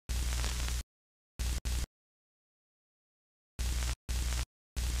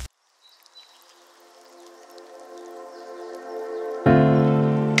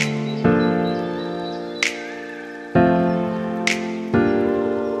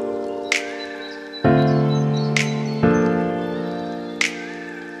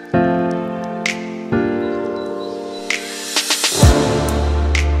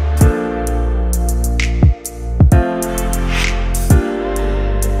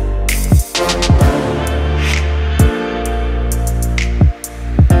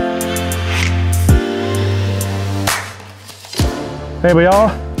There we are,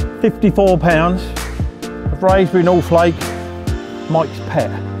 54 pounds of Wraysbury North Lake Mike's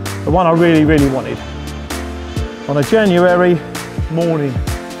Pet, the one I really, really wanted. On a January morning,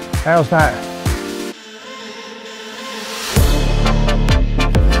 how's that?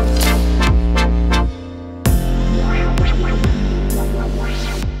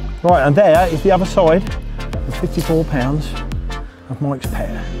 Right, and there is the other side of 54 pounds of Mike's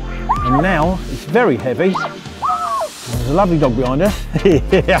Pet. And now it's very heavy. There's a lovely dog behind us.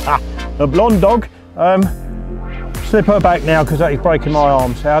 A blonde dog. Slip her back now because that is breaking my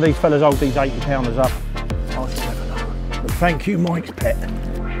arms. How these fellas hold these 80 pounders up, I shall never know. But thank you, Mike's Pet.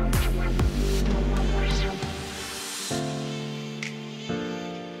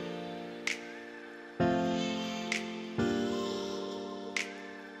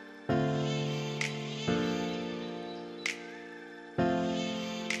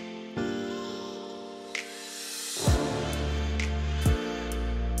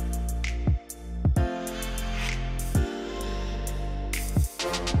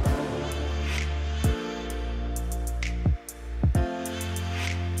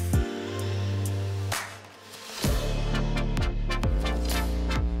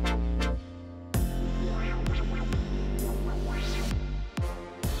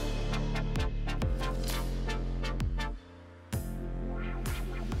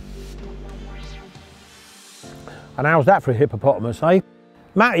 And how's that for a hippopotamus, eh?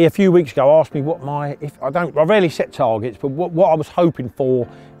 Matty a few weeks ago asked me what I rarely set targets, but what I was hoping for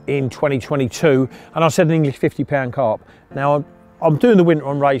in 2022, and I said an English 50-pound carp. Now I'm doing the winter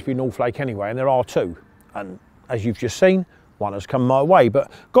on Wraysbury North Lake anyway, and there are two, and as you've just seen, one has come my way. But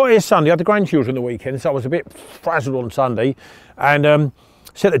got here Sunday, I had the grandchildren the weekend, so I was a bit frazzled on Sunday, and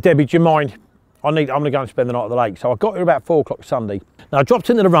said to Debbie, do you mind? I'm going to go and spend the night at the lake. So I got here about 4 o'clock Sunday. Now I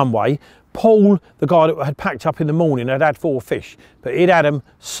dropped into the runway. Paul, the guy that had packed up in the morning, had 4 fish, but he'd had them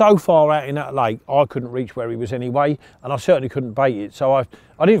so far out in that lake, I couldn't reach where he was anyway, and I certainly couldn't bait it. So I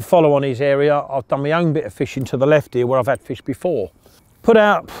didn't follow on his area. I've done my own bit of fishing to the left here where I've had fish before. Put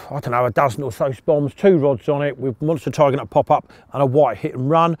out, I don't know, a dozen or so spoms, 2 rods on it with monster tiger nut pop up and a white hit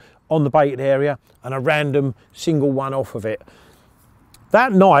and run on the baited area and a random single one off of it.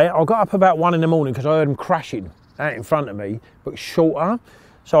 That night, I got up about 1 in the morning because I heard them crashing out in front of me, but shorter.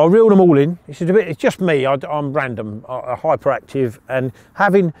 So I reeled them all in. It's just me. I'm random, hyperactive, and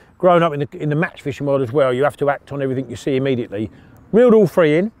having grown up in the match fishing world as well, you have to act on everything you see immediately. Reeled all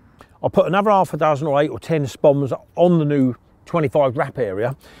 3 in. I put another half a dozen or 8 or 10 spoms on the new 25 wrap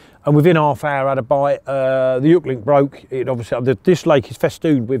area, and within half hour I had a bite. The hook link broke. This lake is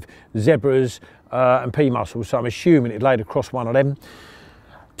festooned with zebras and pea mussels, so I'm assuming it laid across one of them.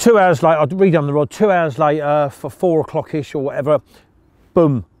 2 hours later, I'd redone the rod. 2 hours later, for 4 o'clock-ish or whatever,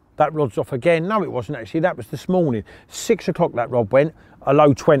 boom, that rod's off again. No, it wasn't actually, that was this morning. 6 o'clock that rod went, a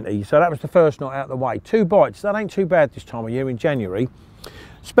low 20. So that was the first night out of the way. 2 bites, that ain't too bad this time of year in January.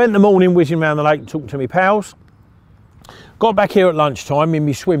 Spent the morning whizzing around the lake and talking to my pals. Got back here at lunchtime, in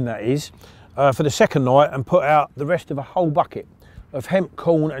my swim that is, for the second night, and put out the rest of a whole bucket of hemp,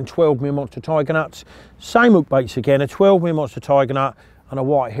 corn and 12mm monster tiger nuts. Same hook baits again, a 12mm monster tiger nut and a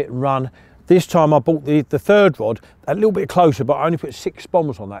white hit and run. This time I bought the third rod a little bit closer, but I only put 6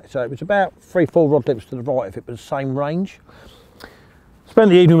 spoms on that. So it was about 3-4 rod lengths to the right if it was the same range.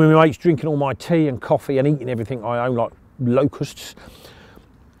 Spent the evening with my mates drinking all my tea and coffee and eating everything I own, like locusts.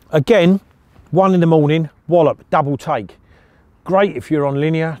 Again, 1 in the morning, wallop, double take. Great if you're on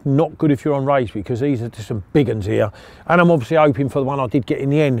linear, not good if you're on Wraysbury, because these are just some big ones here. And I'm obviously hoping for the one I did get in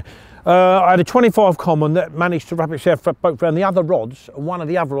the end. I had a 25 common that managed to wrap itself both around the other rods, and one of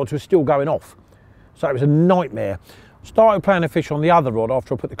the other rods was still going off. So it was a nightmare. Started playing a fish on the other rod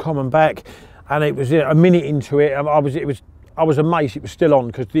after I put the common back, and it was a minute into it. I was amazed it was still on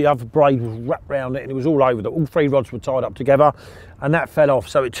because the other braid was wrapped around it and it was all over. All 3 rods were tied up together, and that fell off.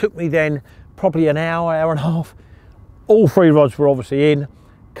 So it took me then probably an hour, hour and a half. All 3 rods were obviously in,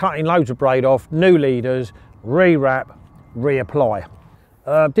 cutting loads of braid off, new leaders, re-wrap, reapply.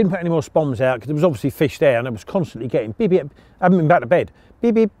 Didn't put any more spoms out because there was obviously fish there, and I was constantly getting beep, beep. I haven't been back to bed.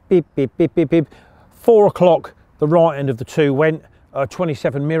 Beep, beep, beep, beep, beep, beep, beep. 4 o'clock, the right end of the 2 went,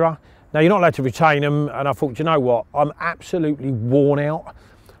 27 mirror. Now you're not allowed to retain them, and I thought, you know what, I'm absolutely worn out.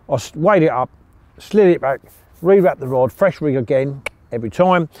 I weighed it up, slid it back, re-wrapped the rod, fresh rig again every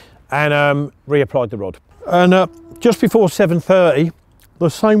time, and reapplied the rod. And just before 7:30, the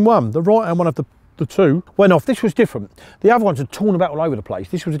same one, the right hand one of the 2 went off. This was different. The other ones had torn about all over the place.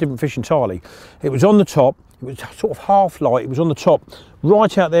 This was a different fish entirely. It was on the top, it was sort of half light, it was on the top,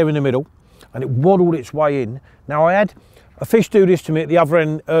 right out there in the middle, and it waddled its way in. Now I had a fish do this to me at the other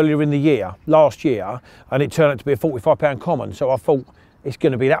end earlier in the year, last year, and it turned out to be a 45 common. So I thought it's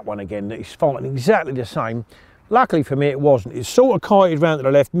going to be that one again. It's fighting exactly the same. Luckily for me, it wasn't. It's sort of kited round to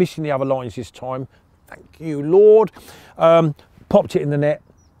the left, missing the other lines this time. Thank you, Lord. Popped it in the net.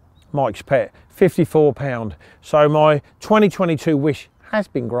 Mike's pet, £54. So my 2022 wish has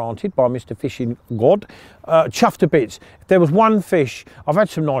been granted by Mr. Fishing God. Chuffed to bits. If there was one fish, I've had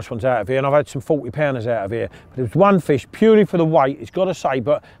some nice ones out of here, and I've had some 40-pounders out of here, but there was one fish purely for the weight, it's got to say,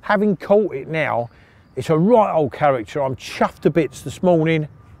 but having caught it now, it's a right old character. I'm chuffed to bits this morning.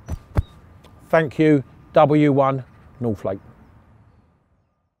 Thank you, W1 Northlake.